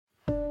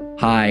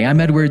Hi, I'm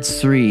Edward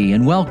Sri,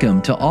 and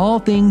welcome to All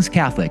Things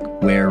Catholic,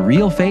 where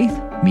real faith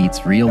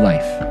meets real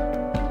life.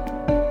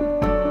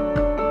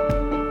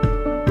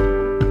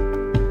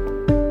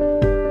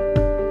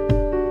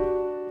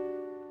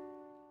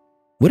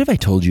 What if I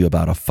told you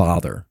about a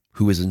father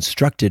who was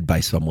instructed by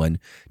someone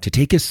to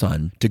take his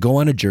son to go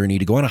on a journey,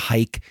 to go on a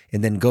hike,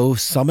 and then go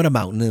summit a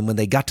mountain, and when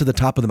they got to the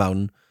top of the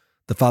mountain,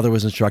 the father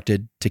was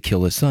instructed to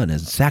kill his son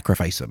and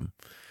sacrifice him?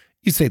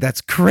 You'd say, that's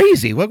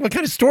crazy. What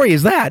kind of story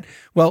is that?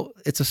 Well,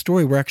 it's a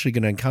story we're actually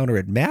going to encounter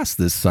at Mass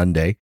this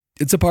Sunday.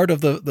 It's a part of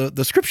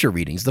the scripture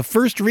readings. The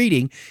first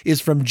reading is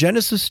from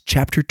Genesis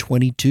chapter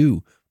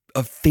 22,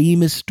 a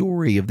famous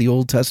story of the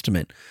Old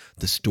Testament,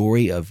 the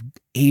story of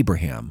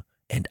Abraham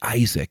and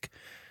Isaac.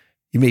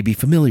 You may be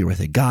familiar with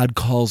it. God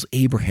calls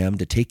Abraham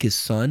to take his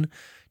son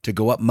to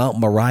go up Mount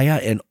Moriah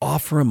and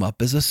offer him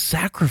up as a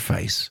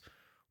sacrifice.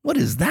 What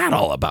is that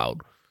all about?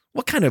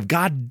 What kind of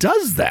God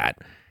does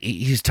that?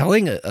 He's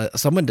telling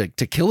someone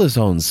to kill his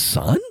own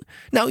son?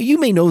 Now, you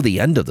may know the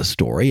end of the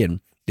story, and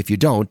if you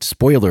don't,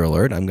 spoiler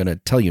alert, I'm going to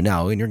tell you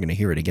now, and you're going to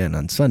hear it again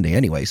on Sunday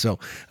anyway. So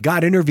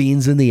God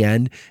intervenes in the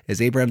end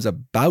as Abraham's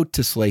about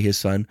to slay his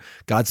son.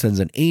 God sends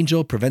an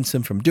angel, prevents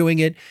him from doing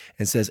it,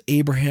 and says,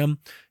 Abraham,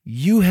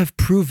 you have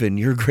proven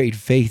your great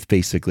faith,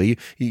 basically.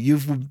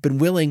 You've been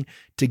willing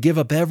to give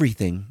up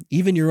everything,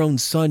 even your own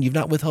son. You've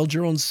not withheld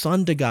your own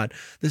son to God.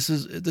 This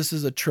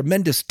is a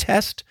tremendous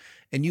test,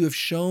 and you have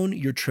shown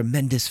your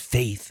tremendous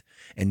faith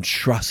and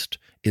trust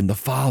in the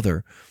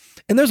Father.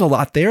 And there's a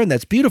lot there, and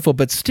that's beautiful,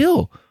 but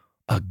still,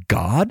 a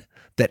God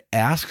that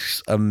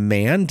asks a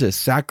man to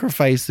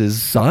sacrifice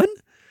his son?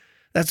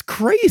 That's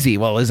crazy.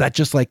 Well, is that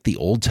just like the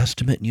Old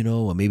Testament,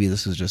 or maybe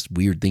this is just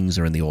weird things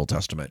are in the Old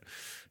Testament?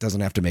 It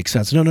doesn't have to make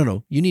sense.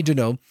 No. You need to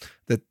know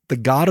that the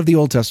God of the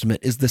Old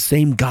Testament is the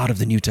same God of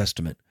the New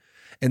Testament.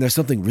 And there's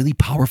something really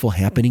powerful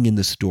happening in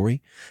this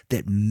story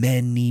that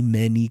many,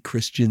 many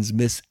Christians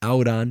miss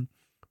out on,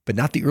 but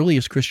not the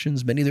earliest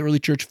Christians. Many of the early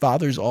church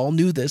fathers all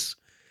knew this.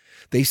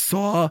 They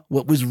saw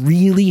what was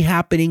really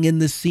happening in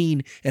the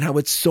scene and how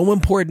it's so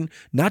important,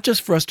 not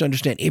just for us to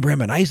understand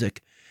Abraham and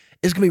Isaac.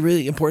 It's going to be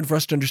really important for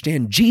us to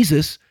understand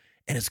Jesus,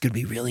 and it's going to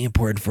be really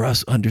important for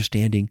us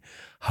understanding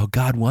how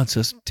God wants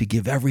us to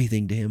give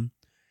everything to him,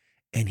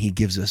 and he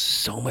gives us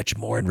so much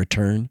more in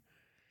return.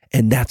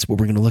 And that's what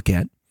we're going to look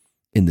at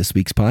in this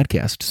week's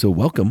podcast. So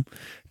welcome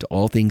to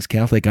All Things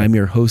Catholic. I'm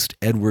your host,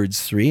 Edward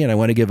Sri, and I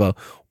want to give a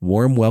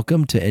warm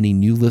welcome to any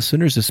new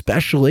listeners,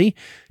 especially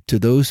to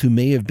those who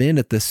may have been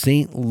at the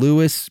St.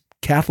 Louis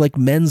Catholic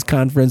Men's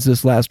Conference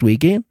this last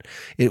weekend.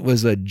 It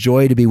was a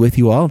joy to be with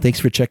you all. Thanks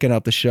for checking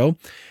out the show.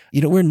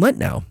 We're in Lent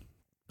now,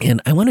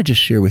 and I want to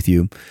just share with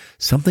you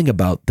something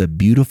about the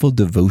beautiful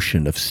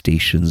devotion of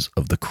Stations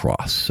of the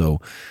Cross. So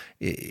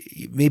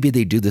maybe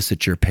they do this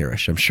at your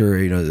parish. I'm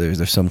sure,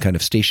 there's some kind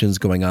of stations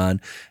going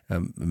on.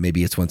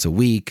 Maybe it's once a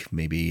week.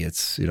 Maybe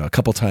it's, a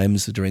couple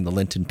times during the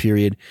Lenten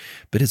period.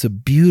 But it's a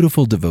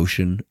beautiful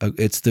devotion. I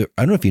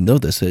don't know if you know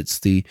this, it's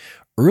the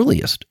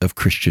earliest of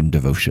Christian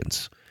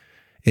devotions.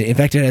 In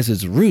fact, it has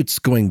its roots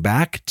going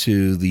back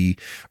to the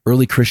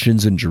early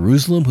Christians in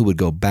Jerusalem who would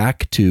go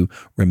back to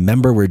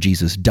remember where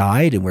Jesus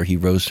died and where he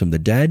rose from the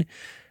dead.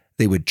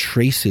 They would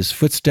trace his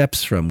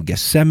footsteps from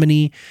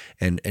Gethsemane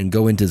and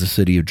go into the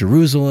city of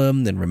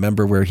Jerusalem and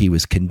remember where he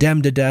was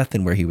condemned to death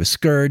and where he was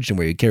scourged and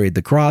where he carried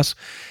the cross.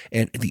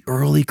 And the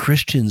early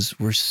Christians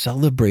were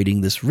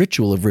celebrating this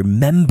ritual of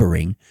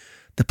remembering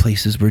the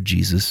places where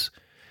Jesus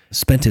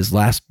spent his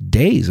last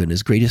days and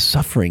his greatest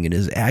suffering and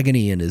his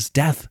agony and his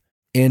death.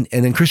 And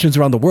then Christians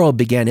around the world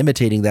began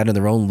imitating that in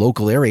their own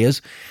local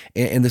areas.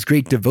 And this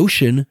great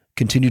devotion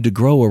continued to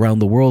grow around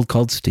the world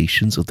called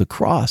Stations of the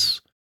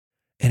Cross.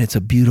 And it's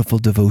a beautiful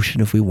devotion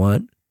if we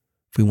want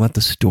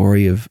the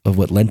story of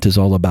what Lent is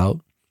all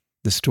about,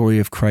 the story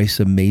of Christ's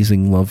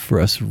amazing love for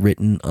us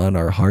written on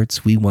our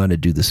hearts. We want to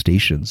do the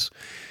stations.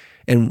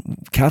 And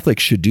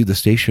Catholics should do the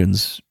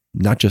stations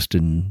not just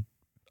in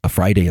a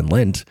Friday in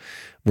Lent.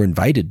 We're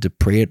invited to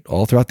pray it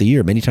all throughout the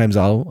year. Many times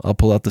I'll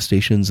pull out the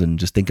stations and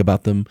just think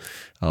about them.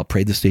 I'll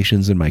pray the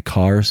stations in my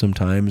car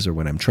sometimes or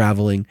when I'm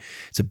traveling.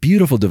 It's a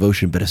beautiful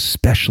devotion, but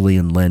especially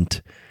in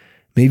Lent.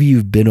 Maybe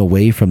you've been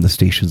away from the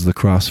Stations of the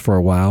Cross for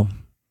a while.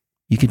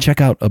 You can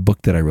check out a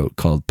book that I wrote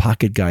called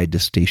Pocket Guide to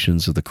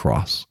Stations of the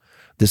Cross.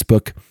 This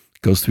book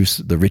goes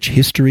through the rich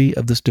history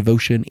of this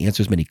devotion,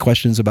 answers many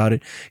questions about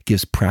it,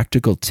 gives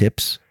practical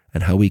tips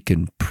on how we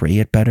can pray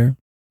it better.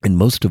 And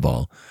most of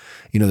all,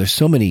 there's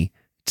so many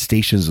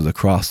Stations of the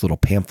Cross, little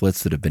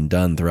pamphlets that have been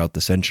done throughout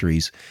the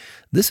centuries.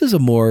 This is a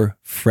more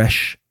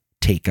fresh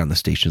take on the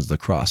Stations of the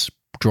Cross,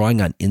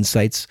 drawing on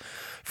insights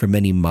from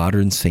many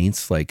modern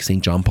saints like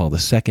St. John Paul II,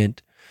 St.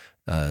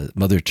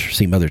 Mother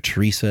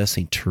Teresa,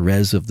 St.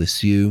 Therese of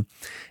Lisieux,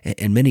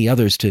 and many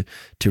others to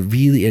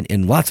really,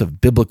 and lots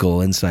of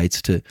biblical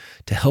insights to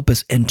help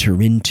us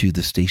enter into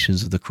the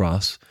Stations of the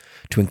Cross,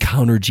 to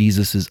encounter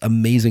Jesus'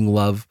 amazing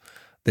love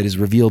that is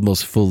revealed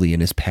most fully in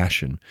his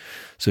passion.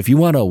 So if you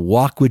want to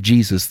walk with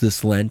Jesus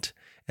this Lent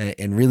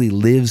and really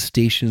live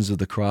Stations of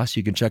the Cross,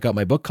 you can check out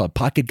my book called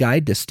Pocket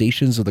Guide to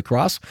Stations of the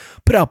Cross,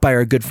 put out by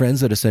our good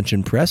friends at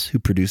Ascension Press, who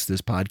produced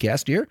this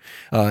podcast here.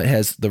 It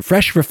has the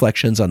fresh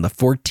reflections on the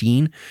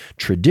 14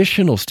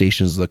 traditional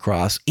Stations of the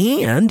Cross,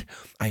 and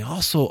I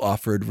also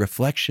offered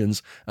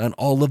reflections on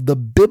all of the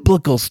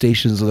biblical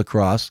Stations of the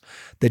Cross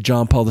that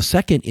John Paul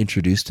II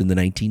introduced in the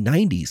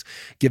 1990s,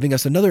 giving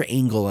us another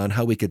angle on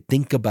how we could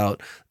think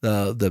about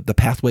the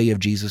pathway of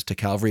Jesus to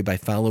Calvary by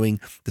following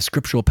the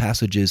scriptural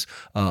passages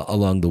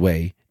along the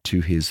way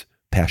to his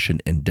passion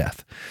and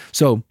death.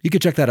 So you can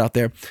check that out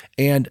there.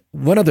 And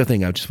one other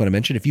thing I just want to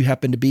mention, if you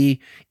happen to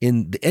be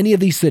in any of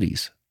these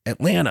cities,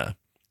 Atlanta,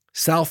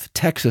 South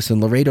Texas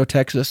and Laredo,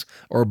 Texas,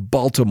 or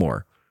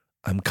Baltimore,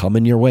 I'm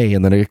coming your way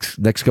in the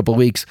next couple of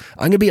weeks.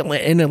 I'm going to be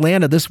in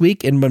Atlanta this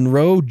week, in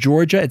Monroe,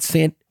 Georgia, at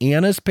St.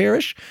 Anna's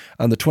Parish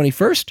on the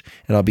 21st,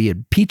 and I'll be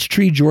at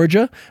Peachtree,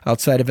 Georgia,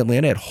 outside of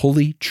Atlanta at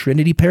Holy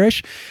Trinity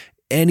Parish.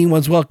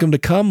 Anyone's welcome to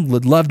come.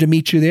 Would love to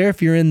meet you there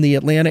if you're in the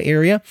Atlanta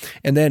area.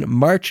 And then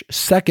March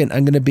 2nd,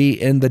 I'm going to be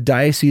in the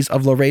Diocese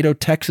of Laredo,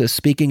 Texas,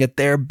 speaking at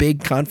their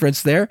big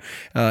conference there.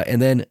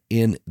 And then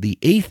in the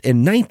 8th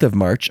and 9th of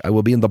March, I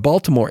will be in the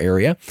Baltimore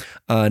area.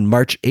 On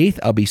March 8th,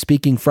 I'll be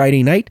speaking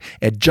Friday night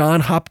at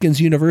Johns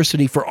Hopkins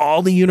University for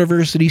all the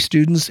university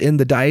students in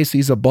the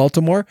Diocese of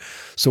Baltimore.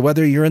 So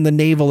whether you're in the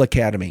Naval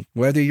Academy,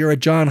 whether you're at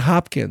Johns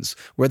Hopkins,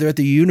 whether at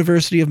the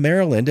University of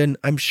Maryland, and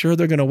I'm sure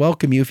they're going to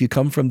welcome you if you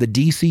come from the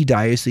DC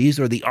Diocese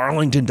or the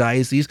Arlington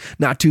Diocese,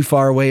 not too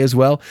far away as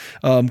well.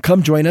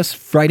 Come join us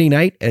Friday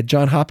night at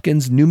Johns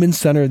Hopkins Newman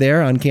Center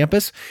there on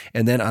campus.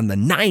 And then on the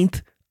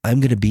 9th,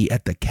 I'm going to be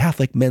at the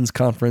Catholic Men's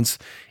Conference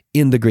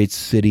in the great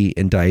city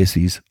and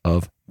diocese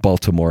of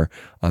Baltimore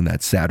on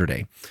that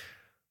Saturday.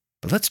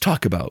 But let's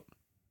talk about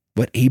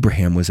what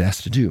Abraham was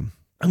asked to do.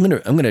 I'm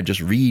going to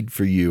just read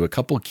for you a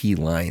couple key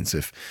lines.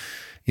 If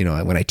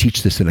when I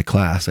teach this in a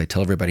class, I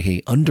tell everybody,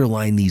 hey,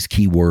 underline these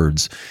key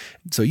words.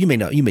 So you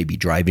may be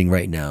driving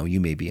right now. You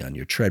may be on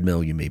your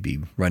treadmill. You may be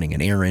running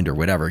an errand or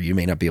whatever. You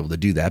may not be able to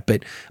do that,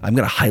 but I'm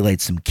going to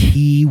highlight some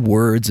key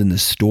words in the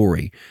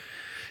story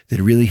that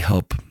really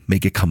help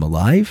make it come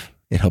alive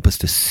and help us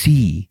to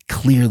see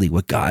clearly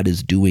what God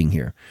is doing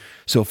here.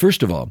 So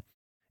first of all,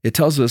 it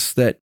tells us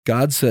that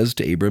God says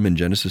to Abram in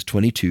Genesis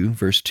 22,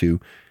 verse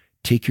 2,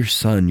 take your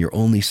son, your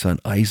only son,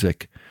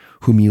 Isaac,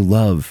 whom you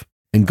love,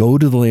 and go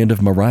to the land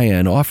of Moriah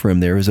and offer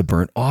him there as a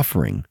burnt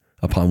offering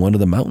upon one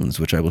of the mountains,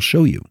 which I will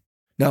show you.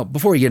 Now,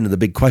 before we get into the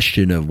big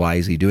question of why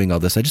is he doing all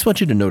this, I just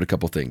want you to note a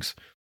couple things.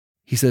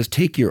 He says,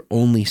 take your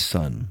only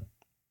son,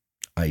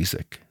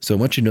 Isaac. So I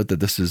want you to note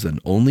that this is an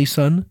only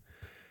son,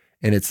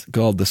 and it's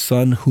called the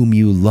son whom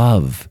you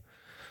love.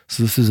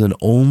 So this is an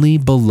only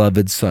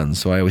beloved son.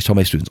 So I always tell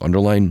my students,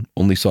 underline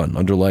only son,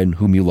 underline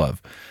whom you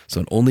love. So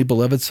an only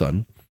beloved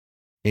son.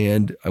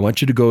 And I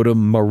want you to go to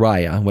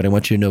Moriah. What I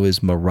want you to know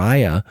is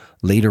Moriah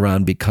later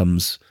on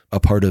becomes a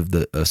part of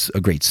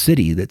a great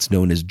city that's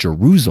known as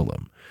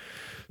Jerusalem.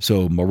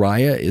 So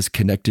Moriah is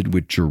connected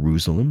with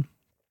Jerusalem.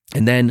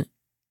 And then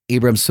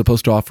Abram's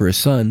supposed to offer his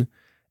son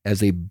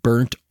as a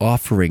burnt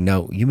offering.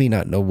 Now, you may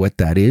not know what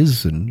that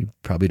is, and you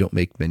probably don't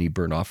make many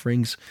burnt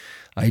offerings.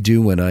 I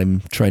do when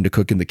I'm trying to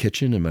cook in the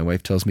kitchen and my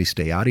wife tells me,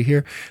 stay out of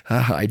here.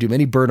 I do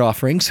many burnt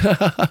offerings,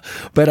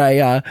 but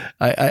I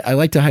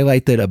like to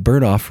highlight that a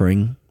burnt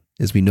offering,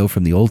 as we know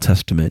from the Old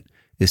Testament,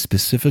 is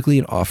specifically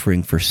an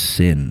offering for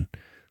sin.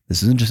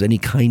 This isn't just any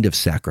kind of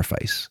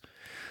sacrifice.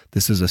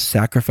 This is a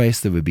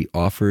sacrifice that would be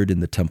offered in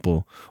the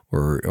temple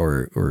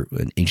or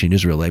in ancient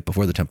Israelite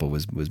before the temple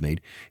was made.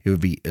 It would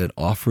be an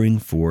offering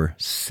for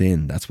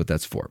sin. That's what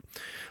that's for.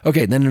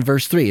 Okay, then in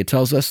verse 3, it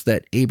tells us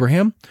that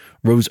Abraham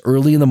rose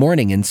early in the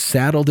morning and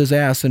saddled his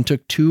ass and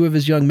took 2 of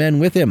his young men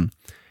with him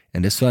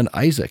and his son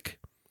Isaac.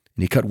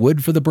 And he cut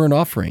wood for the burnt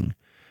offering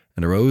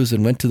and arose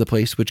and went to the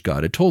place which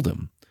God had told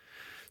him.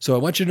 So I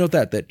want you to note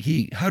that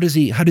how does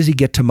he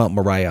get to Mount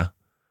Moriah?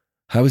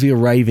 How is he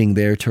arriving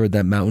there toward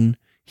that mountain?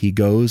 He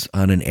goes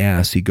on an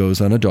ass, he goes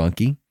on a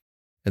donkey.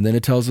 And then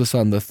it tells us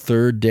on the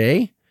 3rd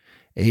day,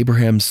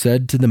 Abraham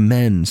said to the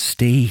men,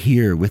 stay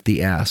here with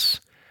the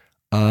ass.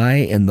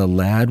 I and the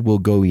lad will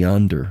go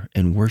yonder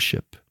and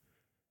worship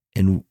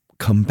and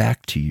come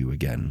back to you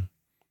again.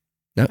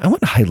 Now, I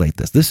want to highlight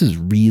this. This is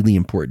really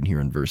important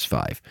here in verse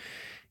 5.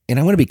 And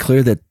I want to be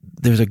clear that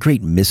there's a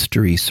great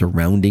mystery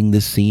surrounding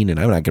this scene, and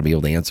I'm not going to be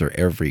able to answer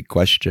every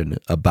question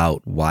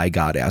about why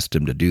God asked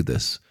him to do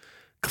this.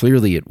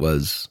 Clearly, it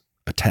was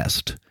a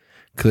test.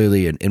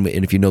 Clearly, and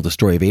if you know the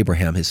story of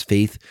Abraham, his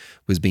faith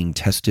was being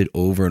tested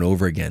over and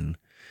over again.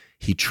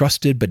 He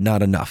trusted, but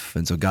not enough.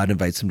 And so God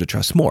invites him to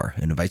trust more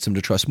and invites him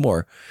to trust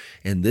more.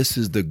 And this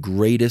is the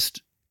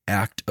greatest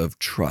act of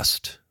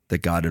trust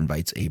that God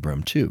invites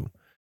Abram to.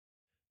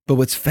 But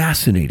what's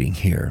fascinating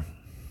here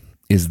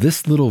is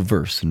this little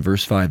verse in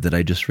verse 5 that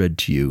I just read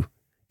to you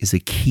is a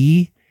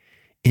key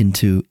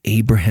into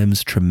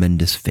Abraham's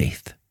tremendous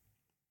faith,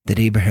 that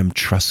Abraham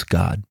trusts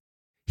God.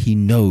 He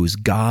knows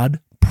God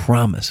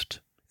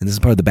promised, and this is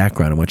part of the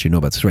background I want you to know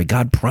about the story.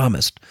 God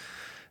promised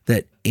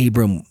that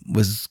Abram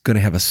was going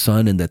to have a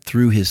son and that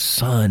through his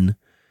son,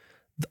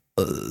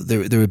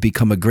 there would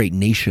become a great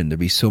nation. There'd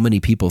be so many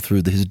people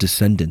through his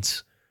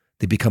descendants.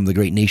 They become the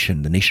great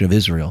nation, the nation of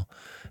Israel.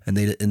 And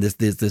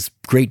this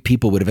great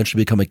people would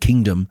eventually become a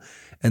kingdom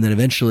and then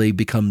eventually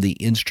become the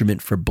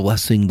instrument for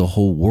blessing the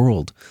whole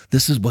world.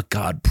 This is what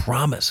God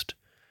promised.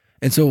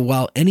 And so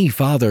while any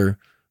father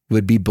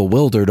would be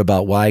bewildered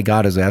about why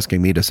God is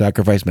asking me to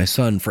sacrifice my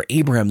son, for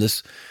Abraham,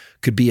 this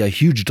could be a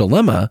huge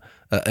dilemma,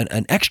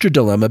 an extra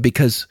dilemma,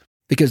 because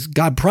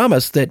God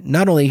promised that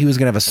not only he was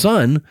going to have a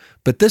son,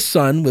 but this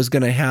son was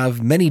going to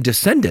have many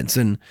descendants.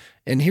 And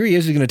here he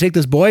is, he's going to take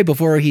this boy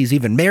before he's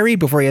even married,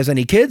 before he has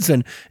any kids,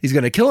 and he's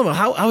going to kill him.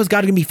 How is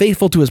God going to be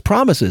faithful to his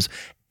promises?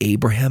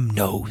 Abraham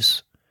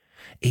knows.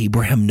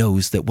 Abraham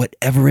knows that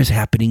whatever is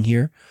happening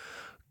here,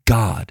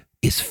 God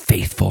is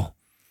faithful.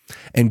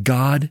 And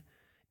God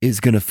is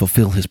going to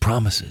fulfill his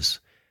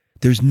promises.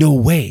 There's no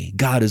way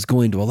God is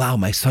going to allow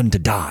my son to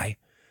die.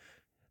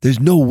 There's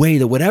no way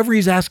that whatever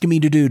he's asking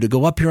me to do, to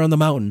go up here on the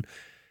mountain,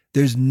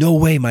 there's no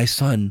way my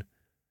son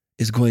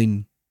is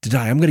going to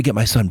die. I'm going to get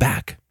my son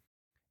back.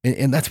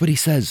 And that's what he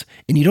says.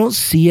 And you don't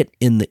see it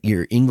in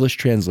your English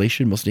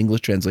translation, most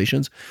English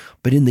translations,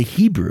 but in the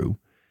Hebrew,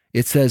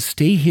 it says,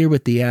 "Stay here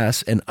with the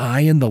ass, and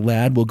I and the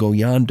lad will go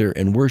yonder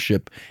and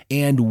worship,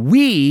 and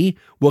we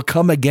will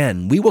come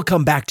again. We will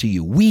come back to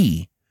you.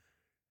 We."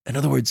 In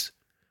other words,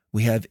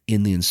 we have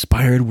in the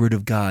inspired word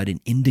of God an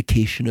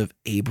indication of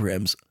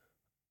Abraham's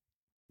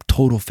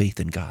total faith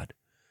in God.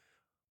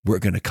 We're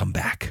going to come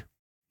back.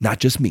 Not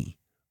just me.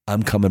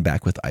 I'm coming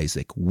back with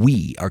Isaac.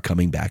 We are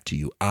coming back to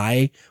you.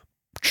 I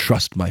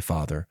trust my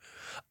father.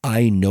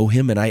 I know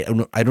him, and I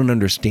don't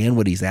understand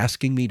what he's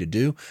asking me to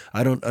do.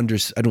 I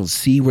don't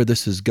see where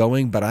this is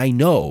going, but I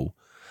know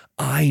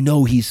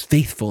he's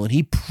faithful, and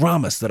he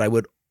promised that I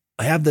would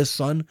have this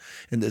son,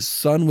 and this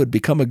son would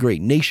become a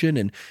great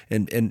nation,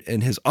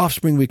 and his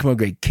offspring would become a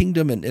great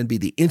kingdom, and be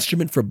the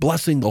instrument for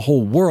blessing the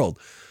whole world.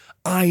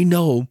 I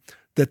know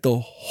that the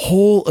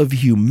whole of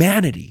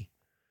humanity,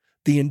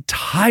 the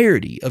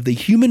entirety of the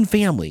human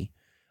family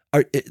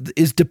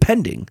is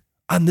depending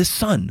on this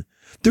son.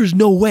 There's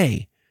no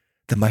way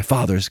that my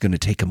father is going to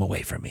take him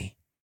away from me.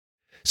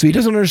 So he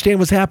doesn't understand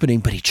what's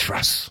happening, but he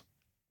trusts.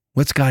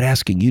 What's God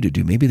asking you to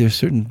do? Maybe there's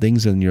certain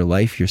things in your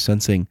life you're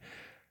sensing,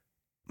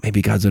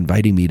 maybe God's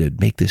inviting me to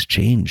make this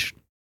change.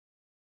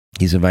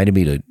 He's inviting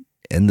me to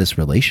end this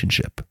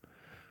relationship.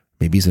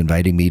 Maybe he's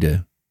inviting me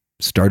to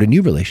start a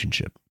new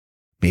relationship.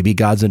 Maybe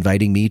God's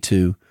inviting me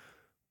to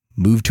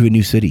move to a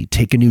new city,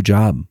 take a new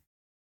job.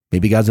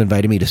 Maybe God's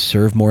inviting me to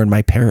serve more in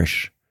my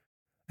parish.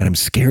 And I'm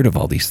scared of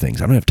all these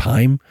things. I don't have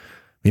time.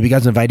 Maybe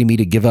God's inviting me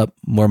to give up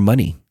more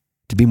money,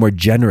 to be more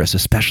generous,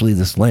 especially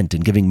this Lent,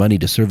 and giving money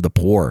to serve the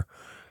poor.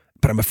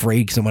 But I'm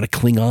afraid because I want to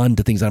cling on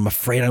to things. I'm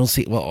afraid I don't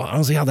see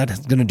how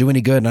that's going to do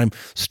any good. And I'm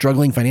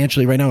struggling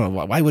financially right now.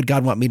 Why would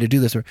God want me to do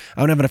this? Or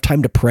I don't have enough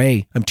time to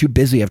pray. I'm too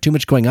busy. I have too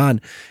much going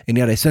on. And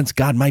yet I sense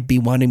God might be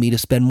wanting me to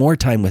spend more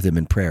time with him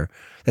in prayer.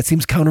 That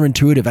seems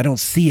counterintuitive. I don't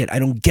see it. I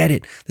don't get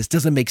it. This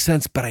doesn't make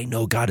sense, but I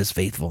know God is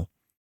faithful.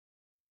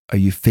 Are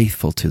you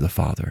faithful to the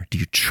Father? Do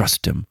you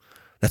trust him?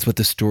 That's what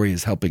this story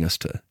is helping us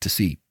to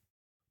see.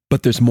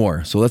 But there's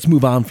more. So let's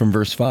move on from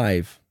verse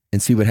 5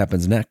 and see what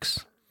happens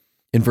next.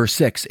 In verse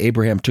 6,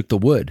 Abraham took the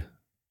wood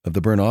of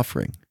the burnt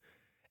offering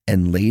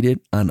and laid it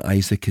on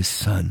Isaac his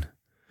son.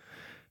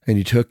 And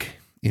he took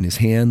in his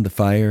hand the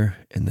fire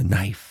and the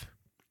knife.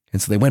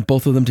 And so they went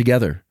both of them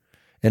together.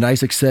 And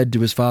Isaac said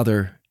to his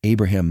father,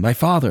 Abraham, "My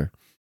father."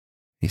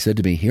 He said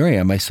to me, "Here I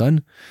am, my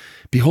son.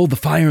 Behold the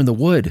fire and the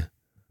wood,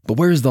 but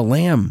where is the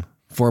lamb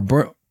for a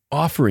burnt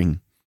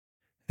offering?"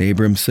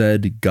 Abram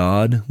said,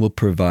 "God will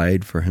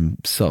provide for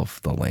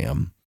himself the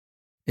lamb."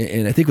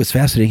 And I think what's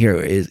fascinating here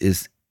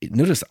is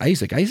notice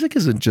Isaac. Isaac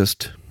isn't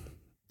just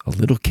a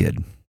little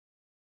kid.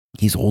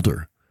 He's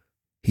older.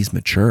 He's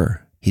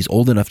mature. He's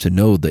old enough to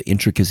know the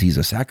intricacies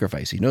of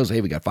sacrifice. He knows,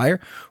 hey, we got fire,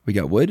 we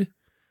got wood,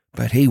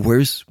 but hey,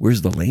 where's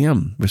the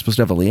lamb? We're supposed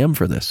to have a lamb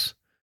for this.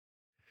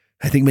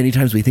 I think many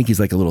times we think he's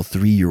like a little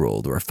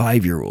 3-year-old or a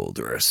 5-year-old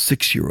or a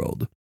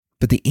 6-year-old.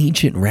 But the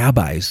ancient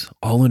rabbis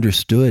all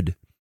understood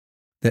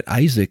that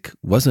Isaac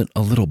wasn't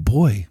a little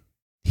boy.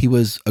 He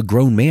was a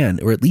grown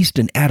man, or at least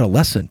an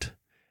adolescent.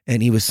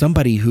 And he was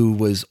somebody who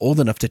was old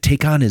enough to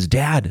take on his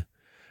dad.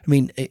 I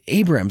mean,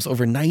 Abraham's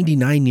over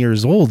 99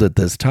 years old at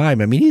this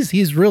time. I mean,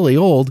 he's really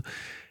old.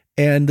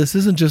 And this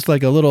isn't just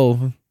like a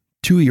little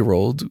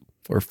 2-year-old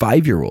or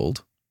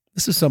 5-year-old.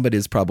 This is somebody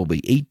that's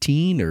probably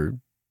 18 or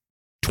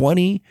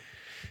 20.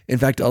 In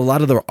fact, a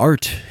lot of the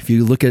art, if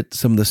you look at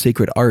some of the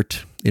sacred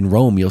art in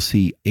Rome, you'll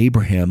see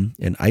Abraham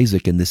and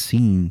Isaac in this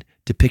scene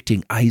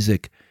depicting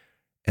Isaac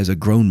as a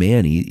grown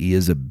man. He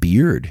has a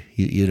beard.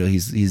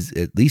 He's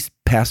at least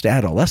past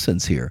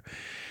adolescence here.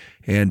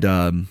 And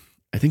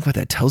I think what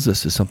that tells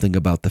us is something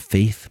about the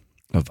faith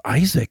of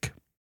Isaac.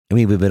 I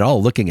mean, we've been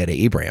all looking at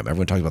Abraham.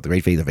 Everyone talks about the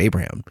great faith of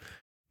Abraham.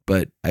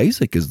 But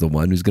Isaac is the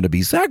one who's going to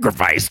be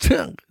sacrificed.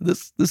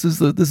 This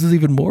is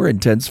even more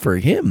intense for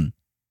him.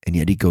 And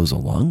yet he goes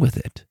along with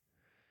it.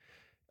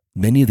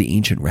 Many of the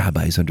ancient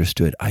rabbis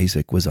understood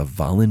Isaac was a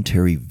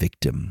voluntary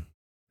victim,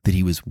 that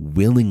he was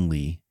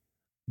willingly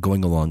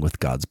going along with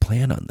God's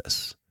plan on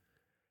this.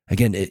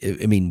 Again,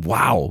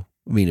 wow.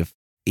 If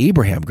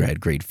Abraham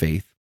had great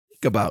faith,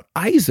 think about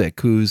Isaac,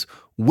 who's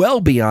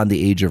well beyond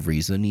the age of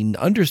reason. He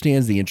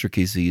understands the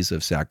intricacies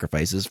of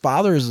sacrifice. His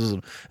father is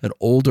an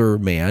older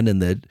man,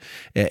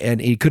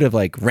 and he could have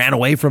ran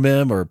away from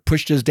him or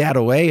pushed his dad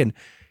away, and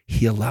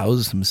he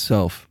allows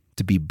himself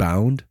to be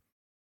bound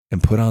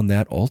and put on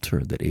that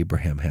altar that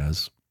Abraham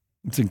has.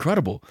 It's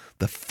incredible.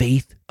 The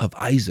faith of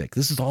Isaac.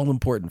 This is all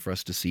important for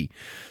us to see.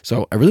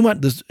 So I really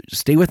want to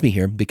stay with me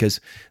here, because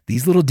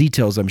these little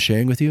details I'm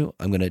sharing with you,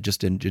 I'm going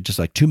to in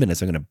just 2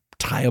 minutes, I'm going to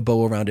tie a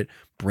bow around it,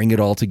 bring it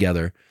all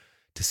together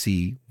to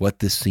see what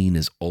this scene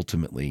is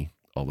ultimately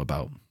all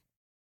about.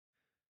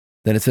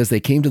 Then it says, they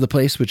came to the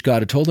place which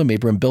God had told him.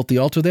 Abraham built the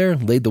altar there,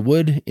 laid the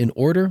wood in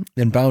order,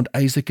 and bound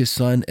Isaac his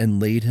son,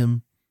 and laid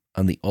him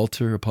on the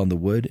altar upon the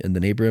wood. And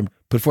then Abraham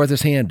put forth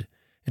his hand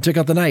and took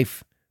out the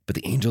knife. But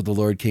the angel of the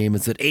Lord came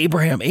and said,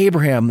 Abraham,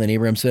 Abraham. Then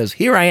Abraham says,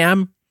 here I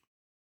am.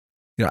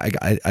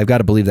 I've got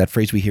to believe that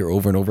phrase we hear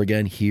over and over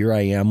again, here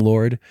I am,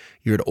 Lord.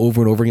 You hear it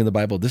over and over again in the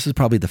Bible. This is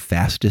probably the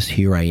fastest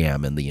here I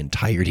am in the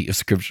entirety of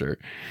Scripture.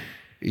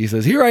 He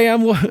says, here I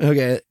am.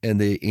 Okay. And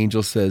the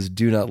angel says,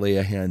 do not lay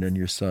a hand on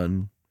your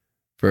son,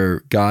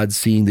 for God,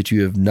 seeing that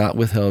you have not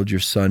withheld your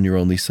son, your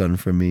only son,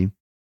 from me,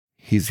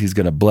 He's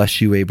going to bless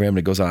you, Abraham. And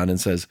it goes on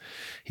and says,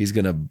 he's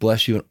going to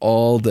bless you, and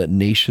all the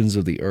nations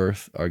of the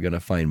earth are going to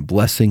find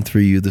blessing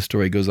through you. The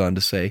story goes on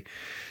to say.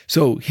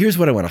 So here's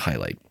what I want to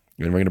highlight.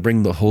 And we're going to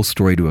bring the whole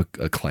story to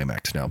a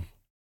climax now,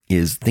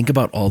 is think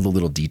about all the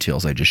little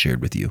details I just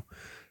shared with you.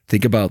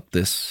 Think about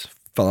this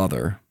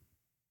father,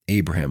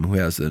 Abraham, who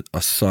has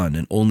a son,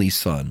 an only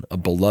son, a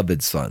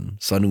beloved son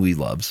who he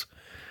loves.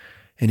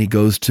 And he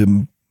goes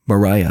to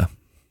Moriah.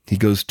 He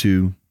goes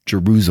to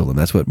Jerusalem.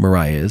 That's what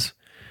Moriah is.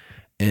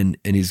 And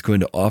he's going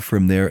to offer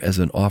him there as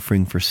an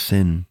offering for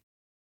sin.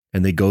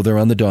 And they go there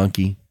on the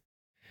donkey.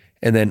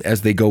 And then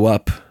as they go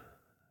up,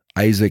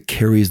 Isaac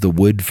carries the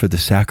wood for the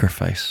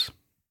sacrifice.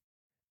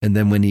 And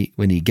then when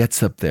he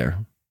gets up there,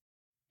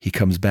 he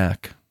comes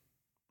back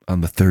on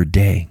the third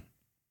day.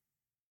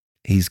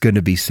 He's going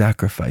to be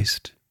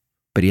sacrificed.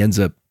 But he ends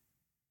up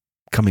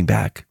coming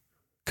back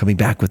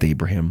with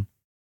Abraham.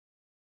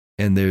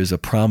 And there's a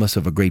promise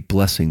of a great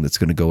blessing that's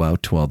going to go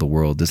out to all the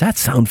world. Does that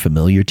sound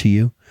familiar to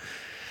you?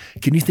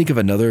 Can you think of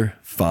another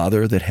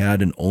father that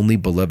had an only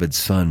beloved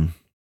son,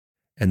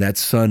 and that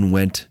son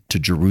went to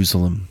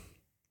Jerusalem?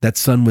 That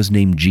son was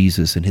named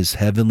Jesus, and his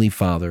heavenly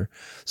Father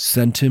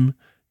sent him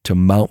to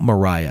Mount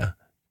Moriah,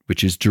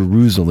 which is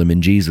Jerusalem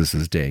in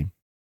Jesus' day.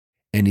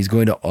 And he's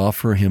going to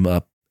offer him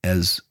up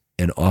as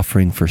an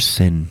offering for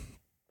sin.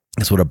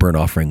 That's what a burnt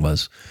offering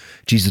was.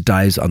 Jesus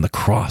dies on the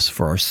cross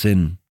for our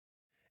sin.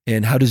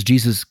 And how does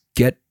Jesus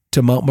get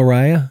to Mount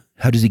Moriah?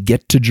 How does he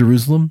get to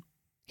Jerusalem?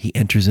 He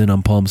enters in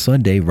on Palm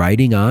Sunday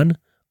riding on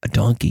a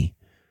donkey,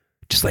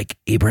 just like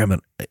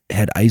Abraham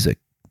had Isaac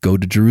go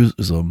to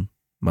Jerusalem,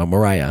 Mount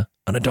Moriah,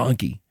 on a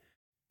donkey.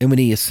 And when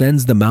he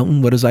ascends the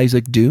mountain, what does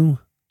Isaac do?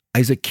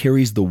 Isaac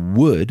carries the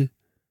wood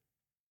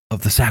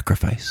of the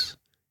sacrifice.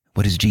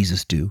 What does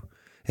Jesus do?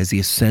 As he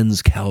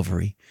ascends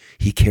Calvary,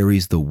 he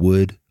carries the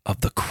wood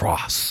of the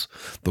cross,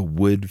 the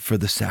wood for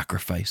the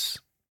sacrifice.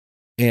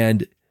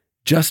 And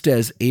just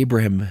as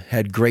Abraham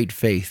had great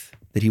faith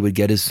that he would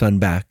get his son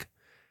back,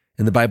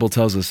 and the Bible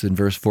tells us in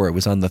verse 4, it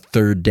was on the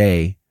third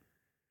day.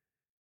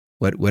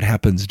 What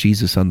happens?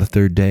 Jesus on the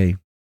third day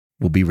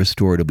will be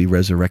restored, will be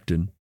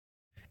resurrected.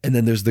 And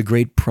then there's the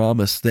great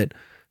promise that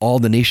all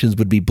the nations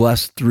would be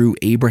blessed through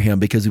Abraham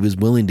because he was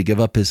willing to give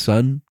up his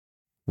son.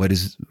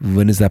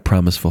 When is that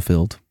promise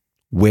fulfilled?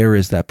 Where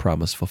is that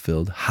promise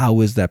fulfilled?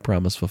 How is that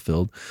promise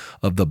fulfilled?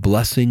 Of the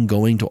blessing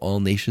going to all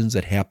nations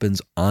that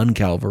happens on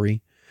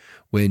Calvary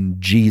when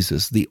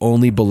Jesus, the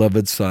only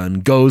beloved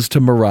son, goes to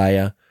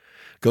Moriah,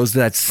 goes to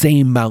that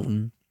same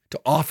mountain to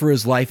offer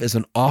his life as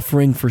an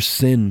offering for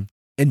sin.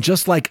 And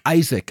just like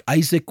Isaac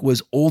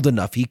was old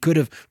enough. He could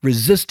have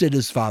resisted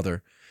his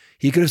father.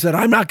 He could have said,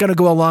 I'm not going to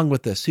go along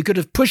with this. He could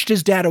have pushed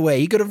his dad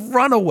away. He could have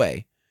run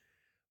away.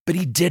 But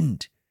he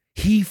didn't.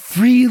 He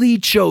freely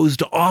chose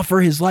to offer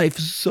his life.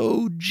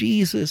 So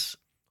Jesus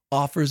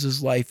offers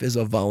his life as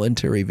a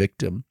voluntary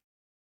victim.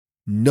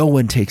 No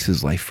one takes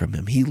his life from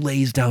him. He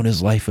lays down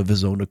his life of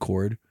his own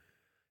accord.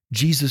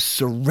 Jesus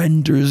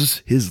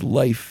surrenders his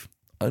life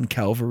on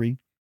Calvary.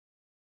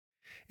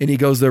 And he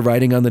goes there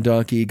riding on the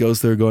donkey. He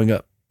goes there going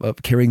up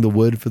carrying the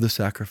wood for the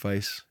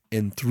sacrifice.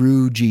 And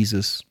through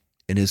Jesus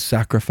and his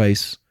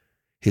sacrifice,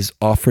 his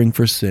offering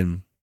for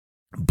sin,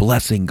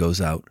 blessing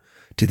goes out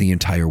to the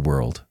entire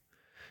world.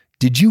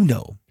 Did you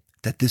know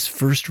that this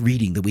first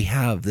reading that we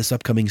have this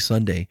upcoming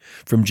Sunday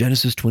from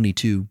Genesis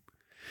 22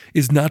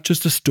 is not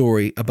just a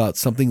story about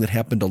something that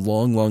happened a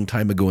long, long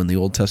time ago in the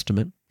Old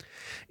Testament?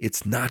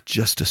 It's not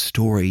just a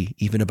story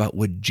even about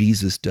what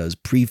Jesus does,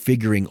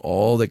 prefiguring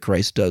all that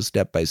Christ does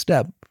step by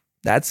step.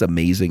 That's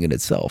amazing in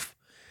itself.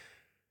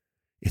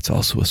 It's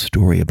also a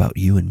story about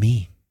you and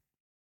me.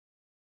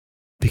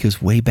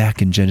 Because way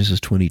back in Genesis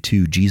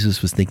 22,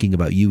 Jesus was thinking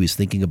about you. He's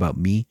thinking about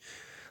me.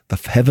 The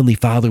Heavenly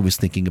Father was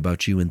thinking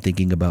about you and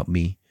thinking about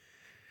me.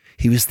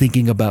 He was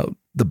thinking about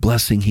the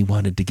blessing he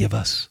wanted to give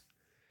us.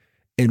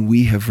 And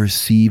we have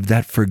received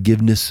that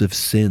forgiveness of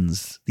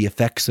sins, the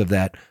effects of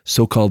that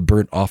so-called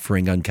burnt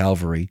offering on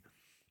Calvary,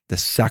 the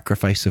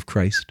sacrifice of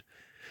Christ.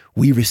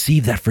 We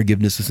receive that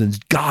forgiveness of sins.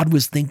 God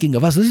was thinking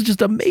of us. This is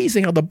just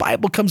amazing how the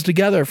Bible comes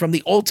together from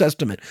the Old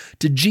Testament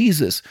to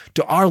Jesus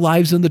to our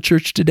lives in the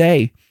church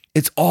today.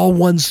 It's all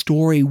one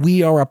story.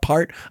 We are a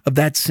part of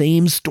that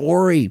same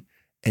story.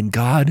 And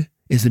God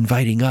is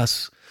inviting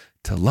us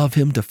to love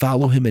him, to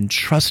follow him, and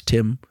trust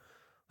him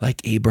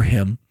like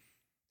Abraham.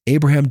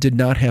 Abraham did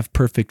not have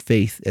perfect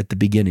faith at the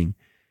beginning.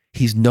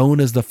 He's known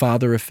as the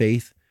father of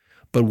faith,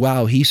 but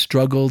wow, he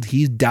struggled,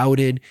 he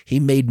doubted, he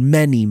made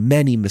many,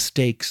 many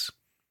mistakes.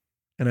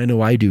 And I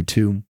know I do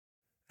too. And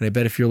I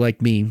bet if you're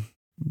like me,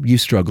 you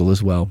struggle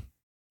as well.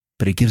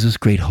 But it gives us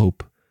great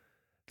hope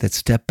that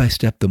step by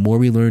step, the more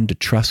we learn to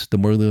trust, the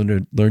more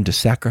we learn to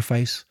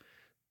sacrifice,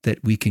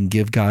 that we can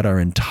give God our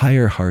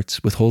entire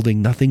hearts,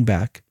 withholding nothing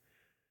back.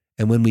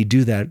 And when we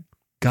do that,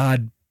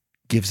 God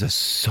gives us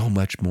so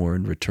much more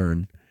in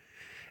return.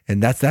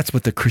 And that's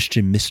what the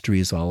Christian mystery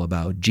is all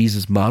about.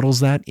 Jesus models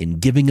that in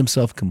giving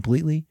himself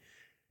completely.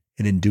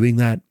 And in doing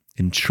that,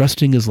 in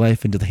trusting his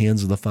life into the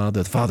hands of the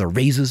Father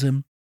raises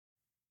him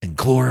and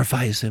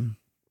glorifies him.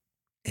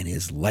 And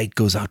his light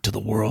goes out to the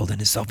world and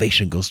his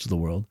salvation goes to the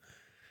world.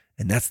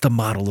 And that's the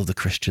model of the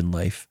Christian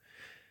life.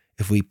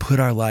 If we put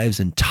our lives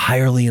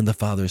entirely in the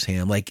Father's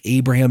hand, like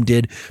Abraham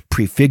did,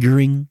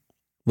 prefiguring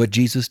what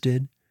Jesus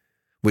did,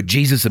 what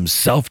Jesus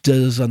himself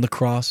does on the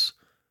cross,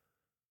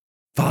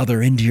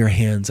 Father, into your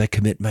hands I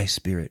commit my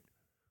spirit.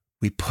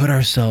 We put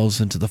ourselves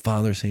into the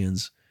Father's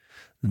hands.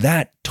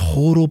 That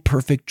total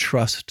perfect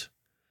trust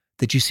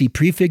that you see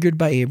prefigured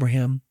by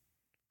Abraham,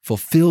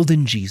 fulfilled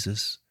in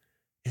Jesus,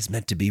 is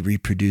meant to be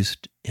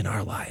reproduced in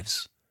our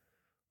lives.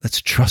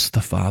 Let's trust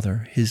the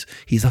Father. He's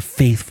a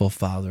faithful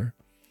Father.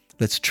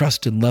 Let's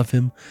trust and love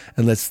him,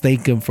 and let's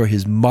thank him for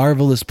his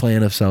marvelous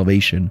plan of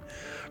salvation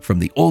from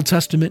the Old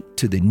Testament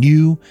to the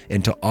New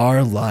and to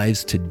our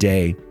lives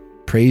today.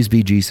 Praise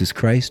be Jesus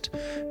Christ,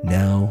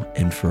 now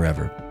and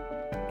forever.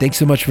 Thanks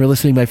so much for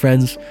listening, my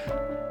friends.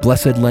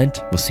 Blessed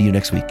Lent. We'll see you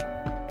next week.